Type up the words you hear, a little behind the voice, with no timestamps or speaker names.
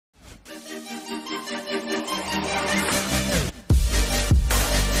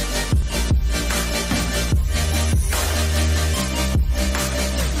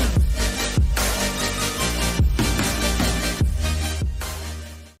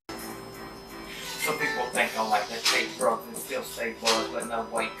think I like to take drugs and still stay buzzed, but no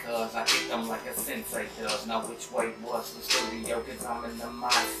way, cuz I kick them like a sensei does. Know which way was the studio, cause I'm in the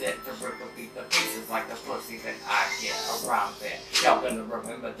mindset to rip or beat the pieces like the pussy that I get around that. Y'all gonna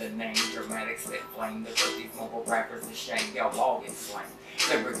remember the name Dramatik, spit flame, the 50 mobile rappers to shame, y'all all get slain.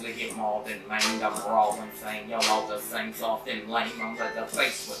 Lyrically get mauled and maimed, I'm raw insane. Y'all all the same, soft and lame. I'm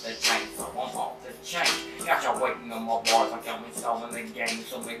Leatherface with the chainsaw, I'm off the chain. Got y'all waiting on my bars like I'm installing the game.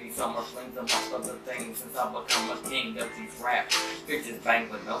 So maybe summer flings amongst other things. Since I become a king of these raps, bitches bang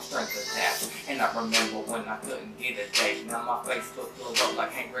with no strings attached. And I remember when I couldn't get a date. Now my Facebook blows up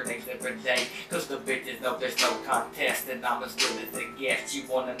like hand grenades every day. Cause the bitches know there's no contest and I'm as good as it gets. You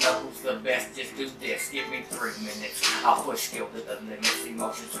wanna know who's the best? Just do this, give me 3 minutes. I'll push skill to the limits.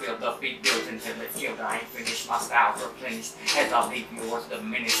 Emotions filled up, beat built until it's killed. I ain't finished, my style's replenished. As I leave yours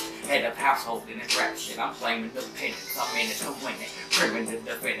diminished. Head of household in this rap shit. I'm claiming independence, I'm in it to win it. Primitive,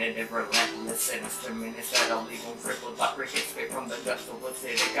 definitive, relentless, sinister minutes that'll leave them crippled like cricket spit from the dust of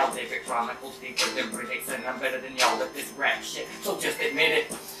acidic. I'll live it, chronicles deeper than critics, and I'm better than y'all at this rap shit. So just admit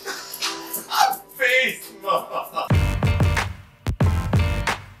it. Peace,